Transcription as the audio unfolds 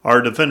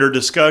Our Defender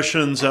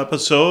Discussions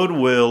episode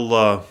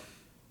will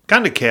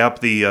kind of cap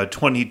the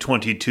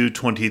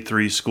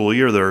 2022-23 school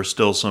year. There are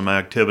still some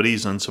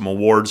activities and some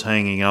awards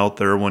hanging out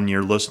there when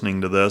you're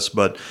listening to this,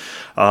 but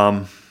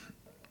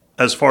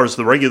as far as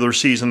the regular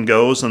season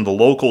goes and the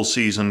local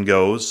season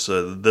goes,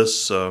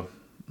 we're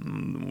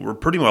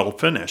pretty well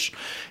finished.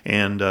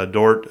 And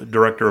Dordt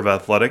Director of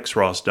Athletics,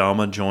 Ross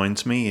Douma,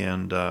 joins me,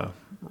 and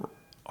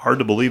hard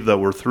to believe that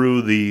we're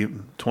through the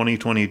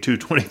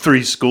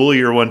 2022-23 school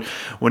year.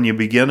 When you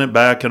begin it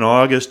back in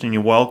August and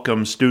you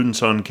welcome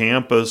students on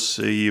campus,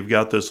 you've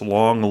got this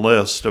long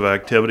list of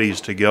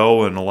activities to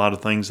go and a lot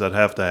of things that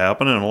have to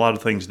happen, and a lot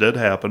of things did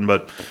happen,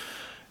 but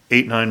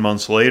 8-9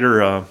 months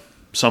later,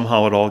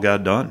 somehow it all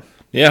got done.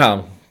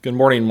 Yeah. Good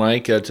morning,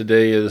 Mike.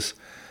 Today is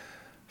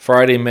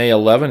Friday, May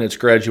 11. It's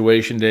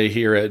graduation day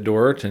here at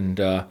Dordt,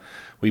 and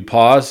we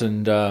pause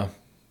and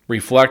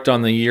reflect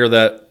on the year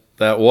that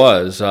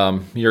was.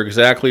 You're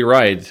exactly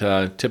right.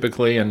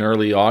 Typically in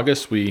early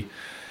August, we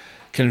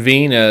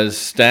convene as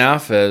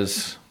staff,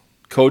 as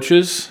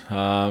coaches,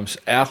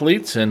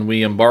 athletes, and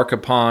we embark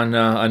upon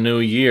a new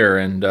year.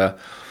 And the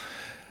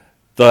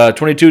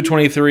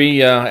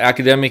 22-23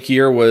 academic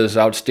year was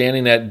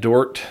outstanding at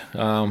Dordt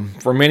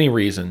for many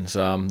reasons.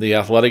 The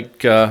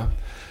athletic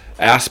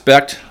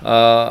aspect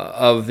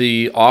of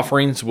the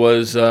offerings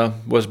was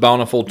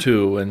bountiful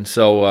too, and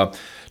so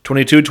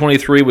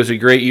 22-23 was a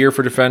great year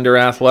for Defender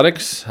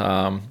Athletics.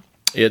 On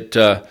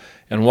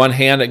one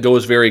hand, it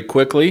goes very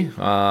quickly.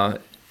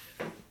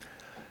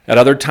 At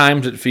other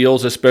times, it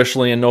feels,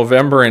 especially in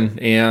November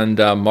and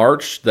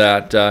March,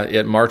 that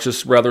it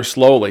marches rather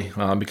slowly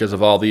because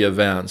of all the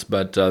events.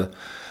 But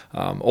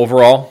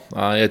overall,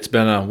 it's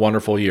been a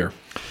wonderful year.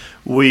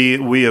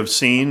 We have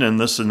seen, and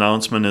this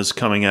announcement is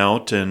coming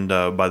out, and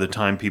by the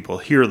time people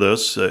hear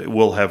this, it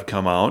will have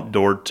come out.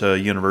 Dordt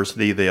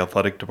University, the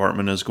athletic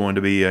department, is going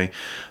to be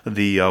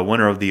the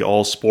winner of the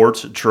All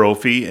Sports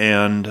Trophy,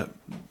 and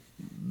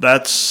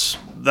that's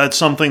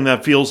something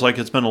that feels like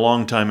it's been a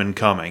long time in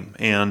coming.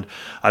 And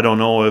I don't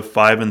know if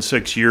 5 and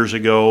 6 years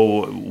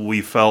ago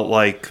we felt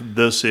like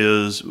this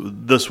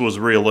was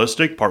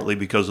realistic, partly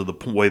because of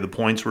the way the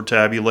points were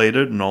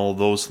tabulated and all of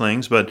those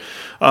things. But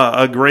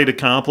a great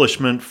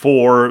accomplishment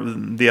for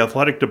the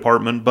athletic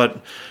department.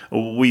 But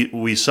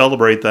we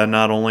celebrate that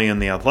not only in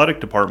the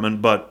athletic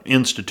department, but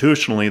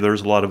institutionally.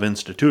 There's a lot of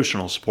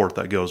institutional support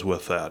that goes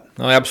with that.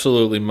 Oh,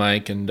 absolutely,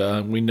 Mike.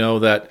 And we know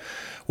that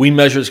we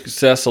measure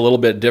success a little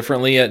bit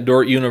differently at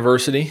Dordt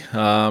University,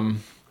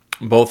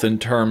 both in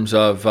terms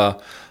of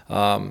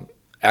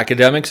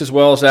academics as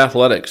well as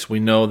athletics.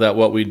 We know that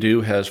what we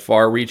do has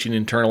far-reaching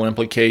internal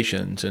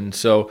implications. And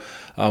so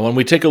when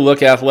we take a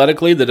look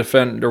athletically, the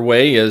Defender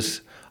Way is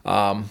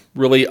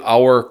really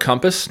our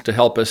compass to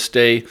help us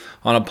stay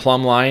on a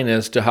plumb line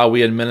as to how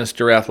we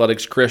administer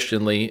athletics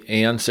Christianly,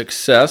 and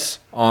success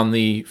in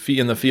the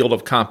field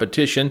of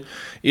competition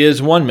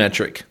is one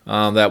metric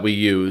that we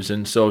use.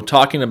 And so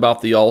talking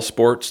about the All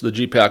Sports, the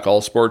GPAC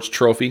All Sports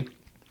Trophy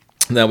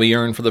that we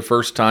earned for the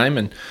first time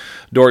in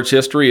Dordt's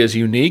history is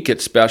unique,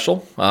 it's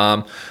special,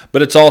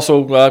 but it's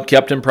also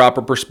kept in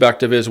proper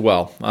perspective as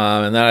well.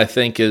 And that, I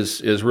think,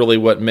 is really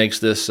what makes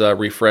this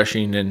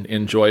refreshing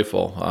and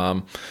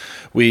joyful.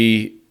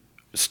 We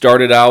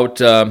started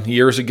out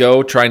years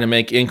ago trying to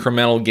make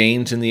incremental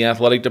gains in the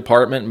athletic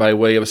department by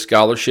way of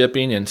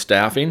scholarshiping and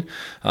staffing,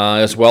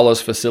 as well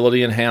as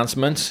facility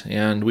enhancements.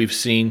 And we've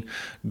seen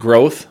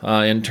growth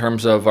in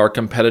terms of our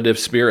competitive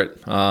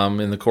spirit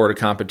in the court of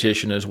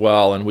competition as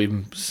well. And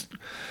we've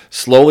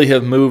slowly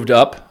have moved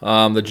up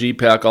the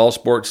GPAC All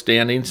Sports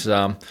standings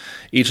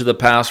each of the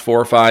past 4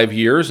 or 5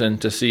 years,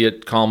 and to see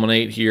it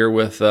culminate here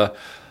with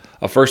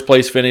a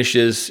first-place finish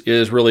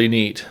is really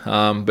neat.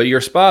 But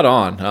you're spot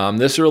on.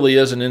 This really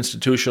is an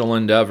institutional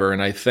endeavor,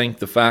 and I think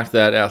the fact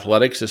that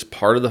athletics is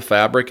part of the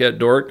fabric at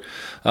Dordt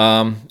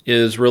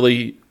is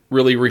really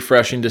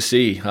refreshing to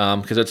see,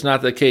 because it's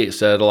not the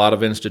case at a lot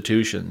of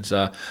institutions.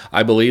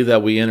 I believe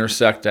that we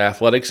intersect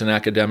athletics and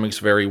academics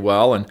very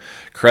well, and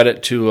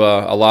credit to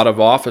a lot of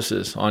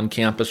offices on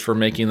campus for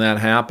making that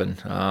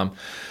happen.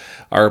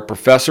 Our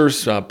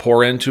professors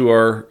pour into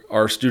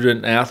our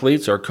student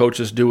athletes. Our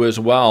coaches do as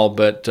well.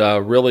 But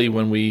really,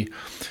 when we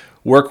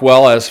work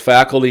well as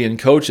faculty and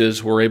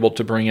coaches, we're able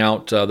to bring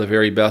out the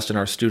very best in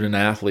our student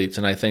athletes.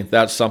 And I think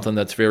that's something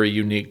that's very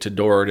unique to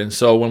Dordt. And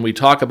so when we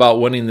talk about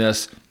winning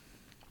this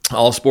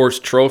All-Sports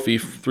Trophy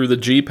through the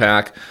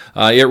GPAC,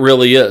 it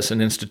really is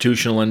an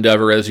institutional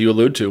endeavor, as you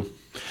allude to.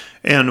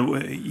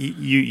 And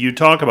you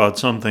talk about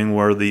something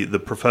where the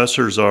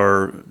professors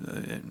are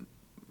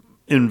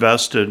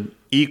invested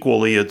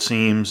equally, it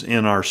seems,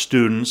 in our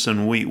students,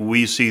 and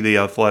we see the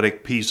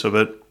athletic piece of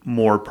it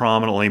more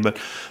prominently. But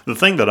the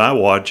thing that I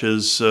watch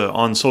is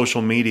on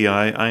social media,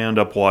 I end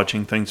up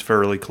watching things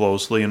fairly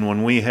closely, and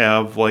when we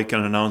have like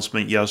an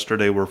announcement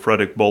yesterday where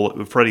Freddie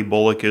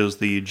Bullock is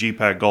the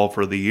GPAC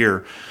Golfer of the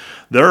Year,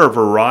 there are a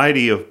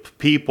variety of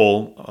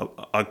people,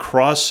 a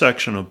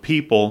cross-section of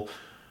people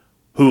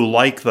who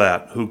like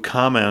that, who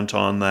comment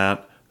on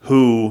that,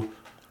 who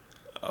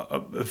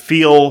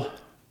feel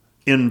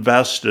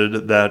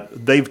invested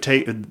that they've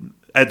taken.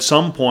 At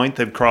some point,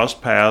 they've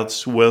crossed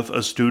paths with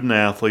a student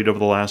athlete over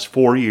the last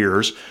 4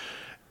 years,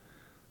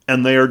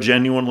 and they are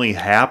genuinely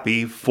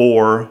happy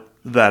for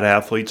that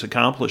athlete's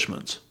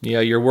accomplishments. Yeah,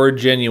 your word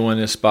 "genuine"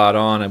 is spot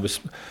on.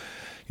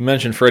 You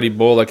mentioned Freddie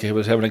Bullock. I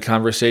was having a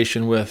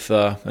conversation with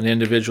an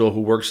individual who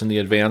works in the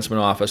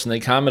advancement office, and they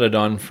commented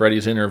on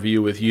Freddie's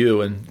interview with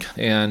you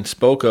and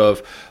spoke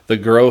of the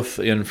growth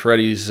in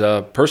Freddie's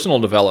personal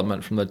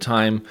development from the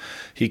time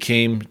he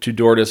came to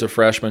Dordt as a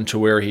freshman to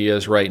where he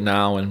is right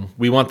now. And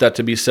we want that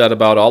to be said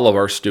about all of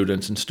our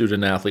students and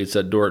student athletes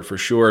at Dordt for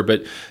sure.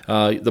 But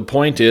the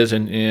point is,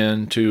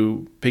 and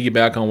to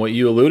piggyback on what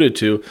you alluded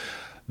to,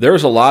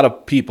 there's a lot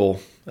of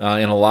people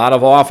in a lot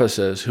of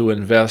offices who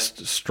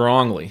invest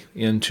strongly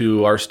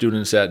into our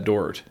students at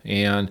Dordt,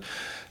 and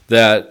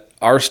that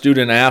our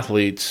student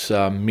athletes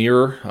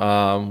mirror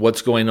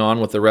what's going on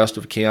with the rest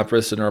of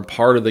campus and are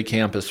part of the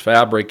campus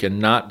fabric and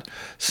not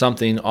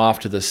something off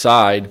to the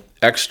side,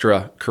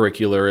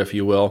 extracurricular, if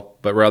you will,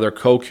 but rather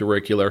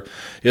co-curricular,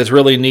 is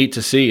really neat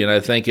to see. And I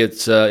think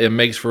it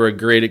makes for a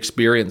great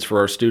experience for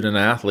our student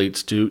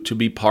athletes to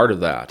be part of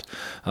that.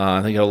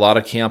 I think at a lot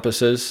of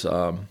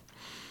campuses,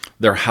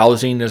 their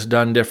housing is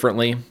done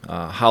differently.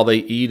 How they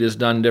eat is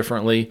done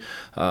differently.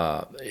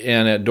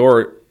 And at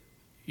Dordt,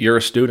 you're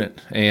a student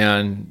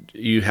and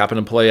you happen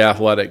to play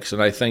athletics.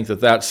 And I think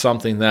that that's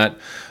something that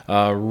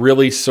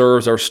really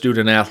serves our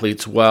student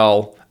athletes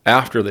well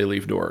after they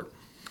leave Dordt.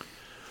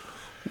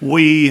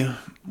 We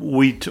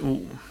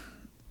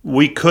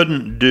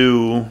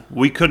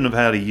couldn't have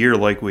had a year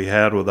like we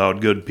had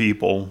without good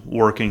people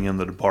working in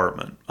the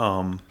department.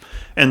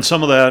 And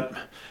some of that,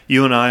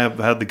 you and I have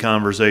had the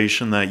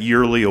conversation that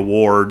yearly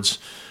awards,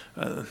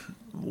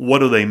 what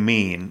do they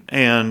mean?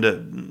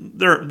 And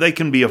they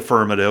can be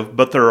affirmative,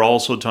 but there are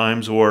also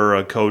times where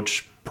a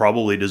coach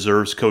probably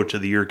deserves Coach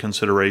of the Year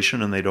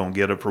consideration and they don't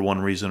get it for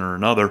one reason or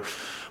another.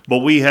 But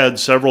we had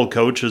several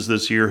coaches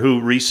this year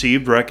who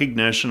received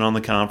recognition on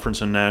the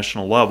conference and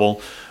national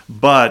level,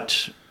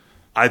 but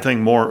I think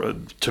more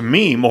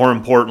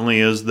importantly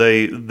is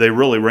they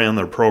really ran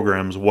their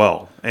programs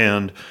well.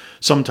 And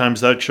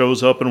sometimes that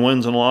shows up in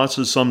wins and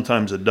losses,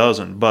 sometimes it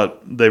doesn't,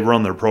 but they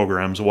run their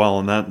programs well,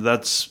 and that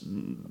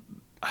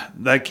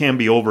can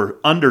be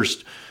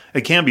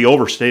it can be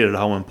overstated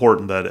how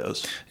important that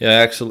is.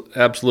 Yeah,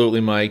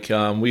 absolutely, Mike.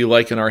 We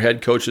liken our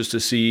head coaches to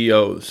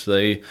CEOs.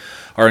 They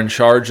are in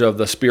charge of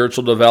the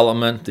spiritual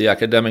development, the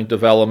academic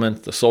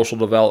development, the social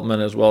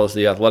development, as well as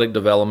the athletic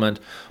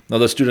development of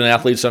the student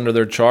athletes under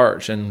their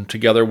charge. And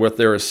together with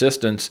their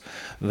assistants,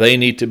 they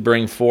need to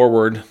bring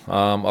forward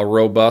a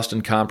robust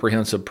and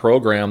comprehensive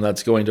program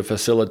that's going to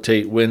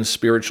facilitate wins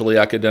spiritually,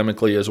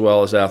 academically, as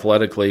well as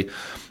athletically.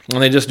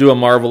 And they just do a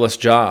marvelous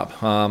job.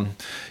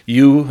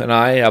 You and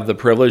I have the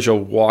privilege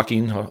of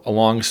walking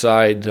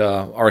alongside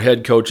our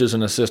head coaches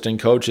and assistant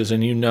coaches,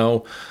 and you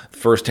know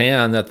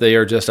firsthand that they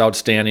are just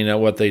outstanding at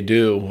what they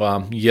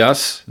do.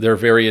 Yes, they're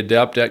very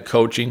adept at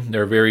coaching.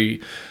 They're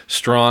very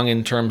strong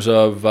in terms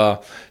of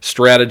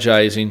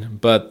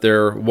strategizing, but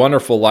they're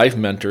wonderful life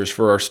mentors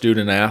for our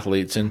student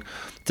athletes. And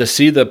to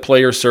see the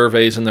player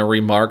surveys and the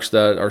remarks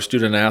that our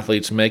student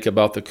athletes make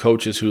about the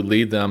coaches who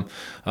lead them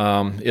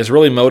is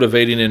really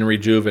motivating and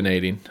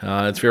rejuvenating.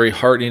 It's very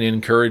heartening and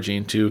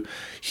encouraging to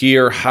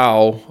hear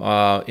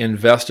how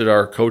invested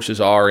our coaches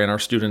are in our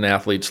student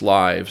athletes'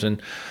 lives.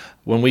 And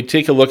when we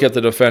take a look at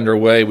the Defender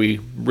Way, we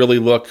really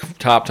look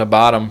top to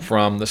bottom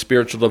from the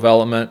spiritual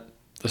development,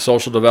 the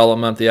social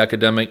development, the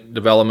academic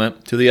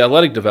development, to the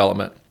athletic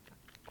development.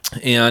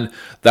 And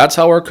that's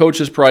how our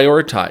coaches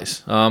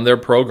prioritize their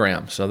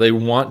programs. So they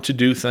want to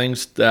do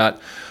things that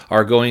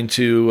are going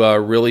to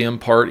really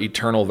impart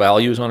eternal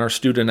values on our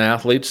student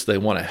athletes. They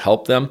want to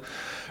help them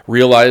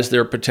realize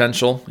their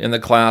potential in the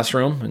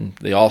classroom, and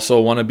they also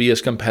want to be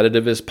as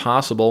competitive as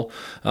possible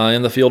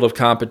in the field of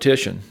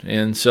competition.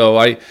 And so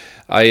I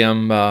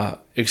am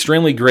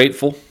extremely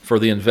grateful for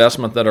the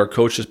investment that our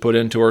coaches put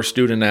into our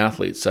student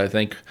athletes. I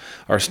think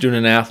our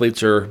student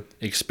athletes are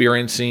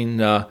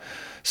experiencing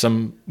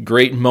some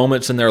great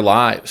moments in their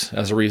lives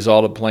as a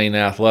result of playing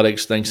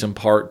athletics, thanks in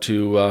part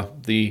to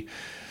the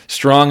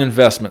strong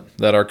investment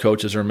that our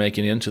coaches are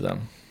making into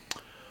them.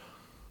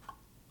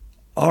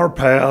 Our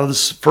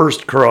paths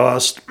first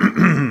crossed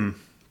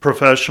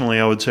professionally,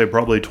 I would say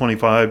probably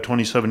 25,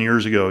 27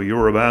 years ago. You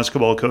were a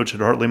basketball coach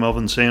at Hartley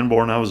Melvin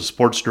Sanborn. I was a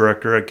sports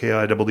director at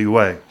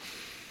KIWA.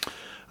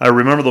 I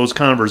remember those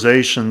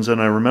conversations,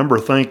 and I remember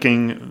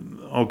thinking,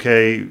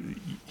 okay,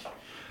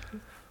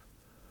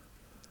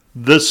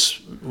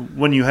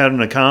 when you had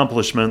an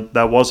accomplishment,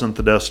 that wasn't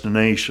the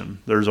destination.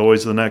 There's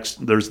always the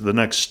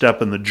next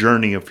step in the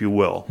journey, if you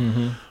will.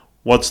 Mm-hmm.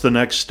 What's the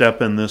next step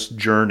in this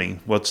journey?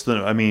 This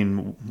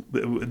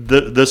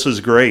is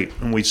great,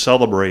 and we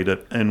celebrate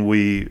it, and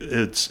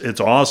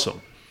it's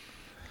awesome.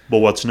 But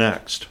what's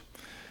next?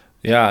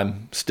 Yeah,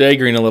 I'm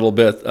staggering a little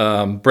bit.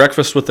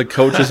 Breakfast with the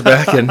coaches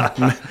back in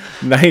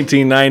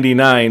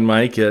 1999,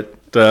 Mike, at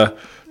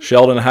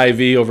Sheldon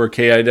Hy-Vee over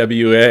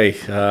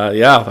KIWA.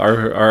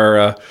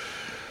 Our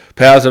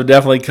paths have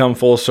definitely come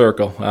full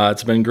circle.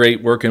 It's been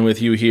great working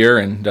with you here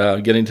and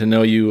getting to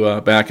know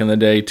you back in the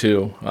day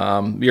too.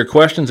 Your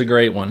question's a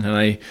great one,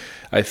 and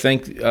I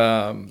think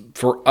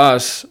for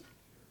us,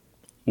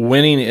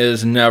 winning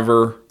is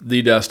never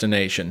the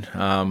destination.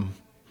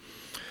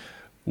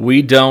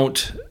 We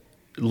don't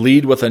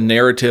lead with a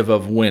narrative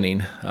of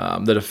winning.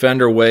 The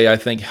Defender way, I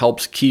think,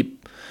 helps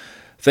keep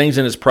things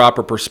in its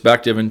proper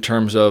perspective in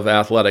terms of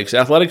athletics.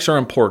 Athletics are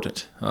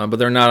important, but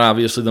they're not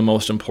obviously the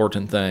most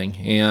important thing.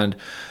 And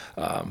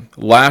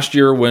last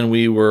year when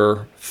we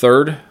were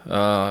third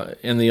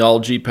in the all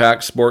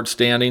GPAC sports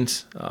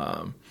standings,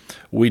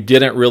 we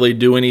didn't really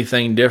do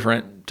anything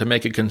different to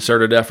make a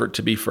concerted effort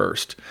to be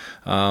first.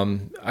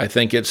 I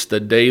think it's the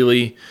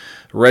daily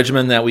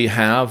regimen that we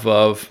have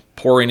of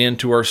pouring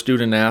into our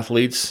student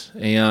athletes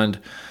and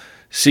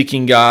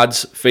seeking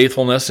God's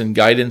faithfulness and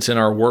guidance in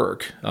our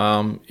work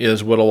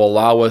is what will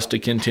allow us to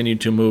continue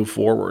to move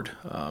forward.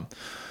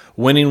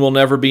 Winning will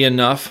never be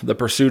enough. The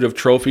pursuit of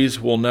trophies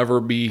will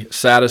never be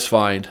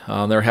satisfied.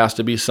 There has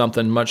to be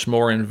something much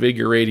more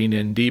invigorating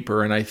and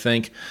deeper, and I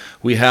think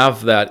we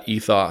have that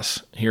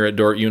ethos here at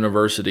Dordt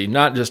University,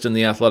 not just in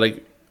the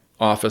athletic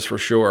office for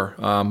sure.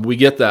 We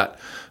get that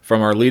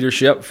from our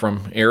leadership,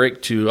 from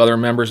Eric to other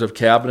members of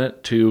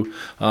cabinet to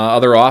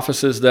other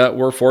offices that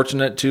we're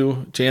fortunate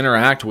to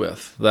interact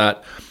with,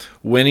 that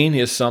winning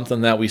is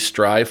something that we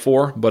strive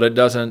for, but it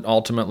doesn't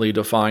ultimately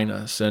define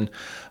us. And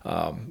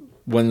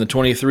when the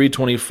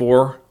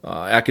 23-24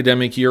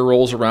 academic year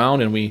rolls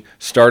around and we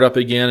start up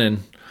again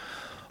in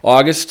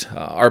August,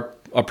 our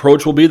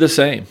approach will be the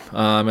same,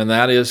 and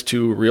that is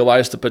to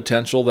realize the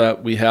potential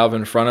that we have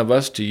in front of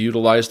us, to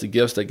utilize the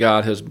gifts that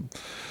God has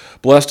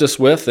blessed us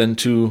with, and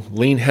to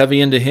lean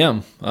heavy into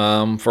Him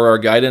for our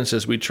guidance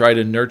as we try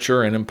to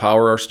nurture and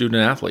empower our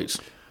student athletes.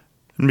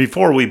 And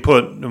before we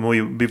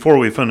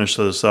finish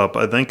this up,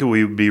 I think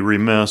we would be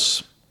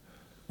remiss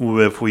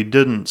if we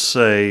didn't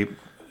say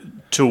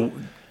to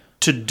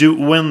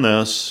win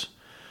this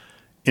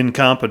in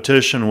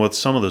competition with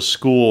some of the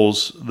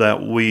schools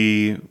that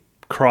we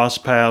cross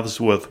paths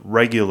with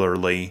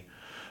regularly.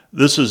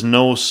 This is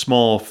no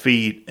small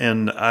feat,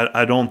 and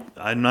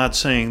I'm not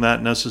saying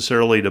that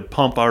necessarily to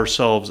pump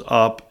ourselves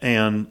up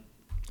and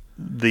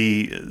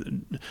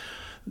to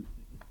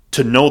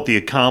note the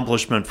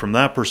accomplishment from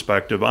that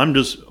perspective.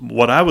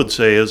 What I would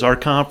say is our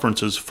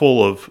conference is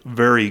full of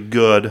very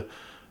good,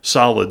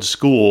 solid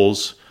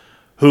schools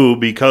who,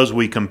 because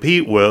we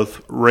compete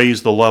with,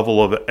 raise the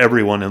level of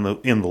everyone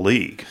in the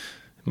league.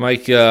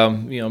 Mike,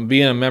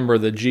 being a member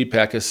of the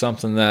GPAC is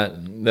something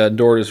that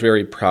Dordt is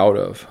very proud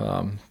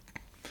of.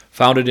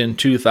 Founded in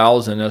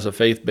 2000 as a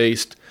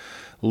faith-based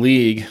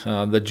league,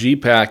 the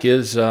GPAC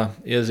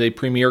is a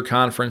premier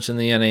conference in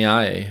the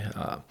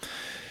NAIA.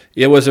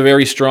 It was a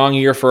very strong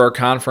year for our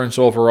conference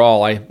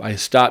overall. I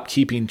stopped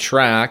keeping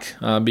track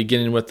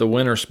beginning with the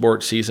winter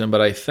sports season,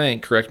 but I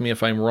think, correct me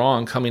if I'm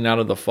wrong, coming out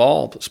of the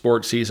fall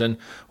sports season,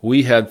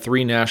 we had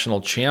 3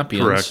 national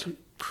champions.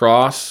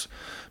 Correct.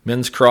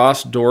 Men's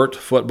cross, Dordt,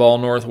 football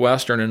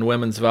Northwestern, and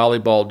women's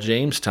volleyball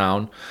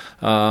Jamestown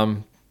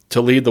to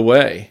lead the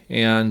way.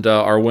 And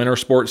our winter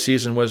sports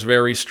season was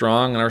very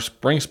strong, and our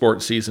spring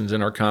sports seasons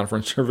in our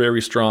conference are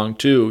very strong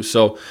too.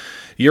 So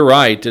you're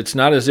right. It's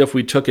not as if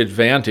we took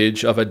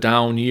advantage of a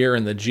down year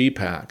in the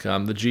GPAC.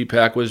 The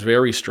GPAC was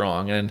very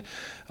strong, and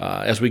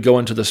as we go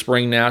into the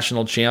spring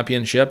national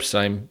championships,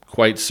 I'm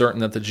quite certain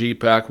that the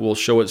GPAC will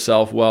show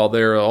itself well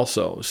there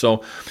also.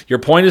 So your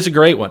point is a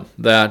great one,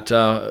 that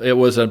it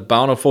was a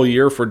bountiful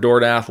year for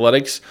Dordt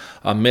athletics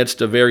amidst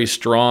a very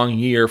strong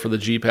year for the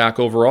GPAC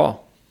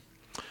overall.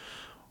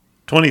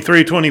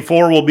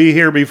 23-24 will be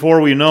here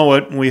before we know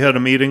it. We had a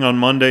meeting on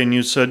Monday, and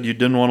you said you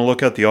didn't want to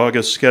look at the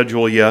August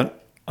schedule yet.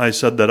 I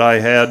said that I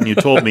had, and you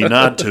told me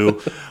not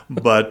to.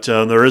 But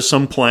there is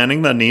some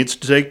planning that needs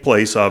to take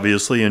place,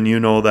 obviously, and you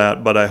know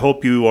that. But I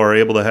hope you are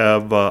able to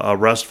have a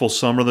restful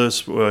summer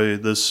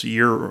this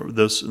year,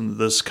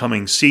 this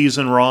coming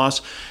season,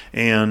 Ross.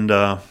 And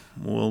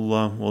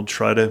we'll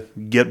try to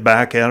get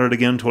back at it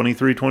again,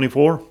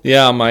 23-24.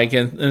 Yeah, Mike,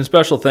 and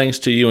special thanks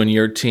to you and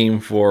your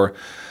team for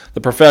the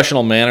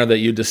professional manner that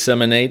you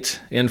disseminate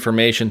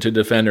information to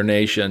Defender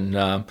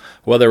Nation,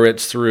 whether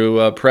it's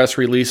through press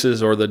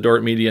releases or the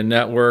Dordt Media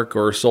Network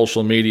or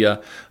social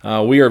media.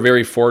 We are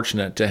very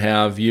fortunate to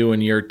have you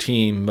and your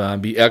team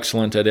be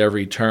excellent at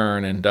every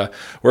turn, and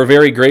we're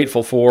very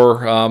grateful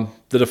for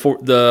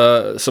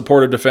the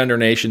support of Defender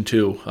Nation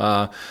too.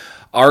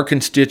 Our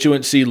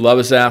constituency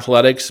loves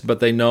athletics, but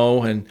they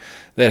know and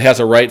that it has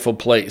a rightful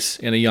place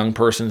in a young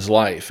person's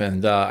life.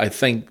 And I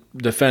think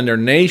Defender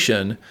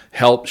Nation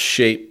helps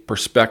shape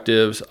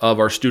perspectives of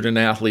our student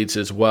athletes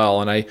as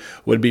well. And I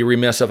would be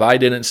remiss if I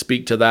didn't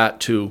speak to that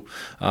too,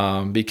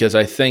 because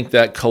I think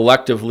that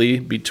collectively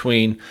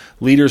between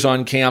leaders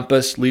on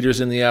campus,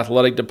 leaders in the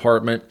athletic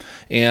department,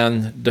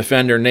 and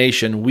Defender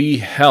Nation, we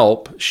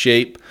help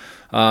shape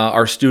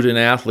our student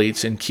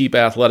athletes and keep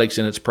athletics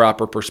in its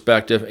proper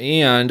perspective,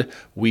 and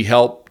we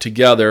help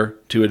together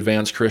to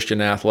advance Christian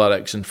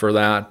athletics. And for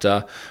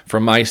that,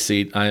 from my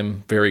seat,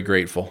 I'm very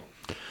grateful.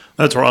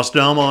 That's Ross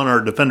Douma on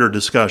our Defender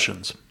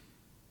Discussions.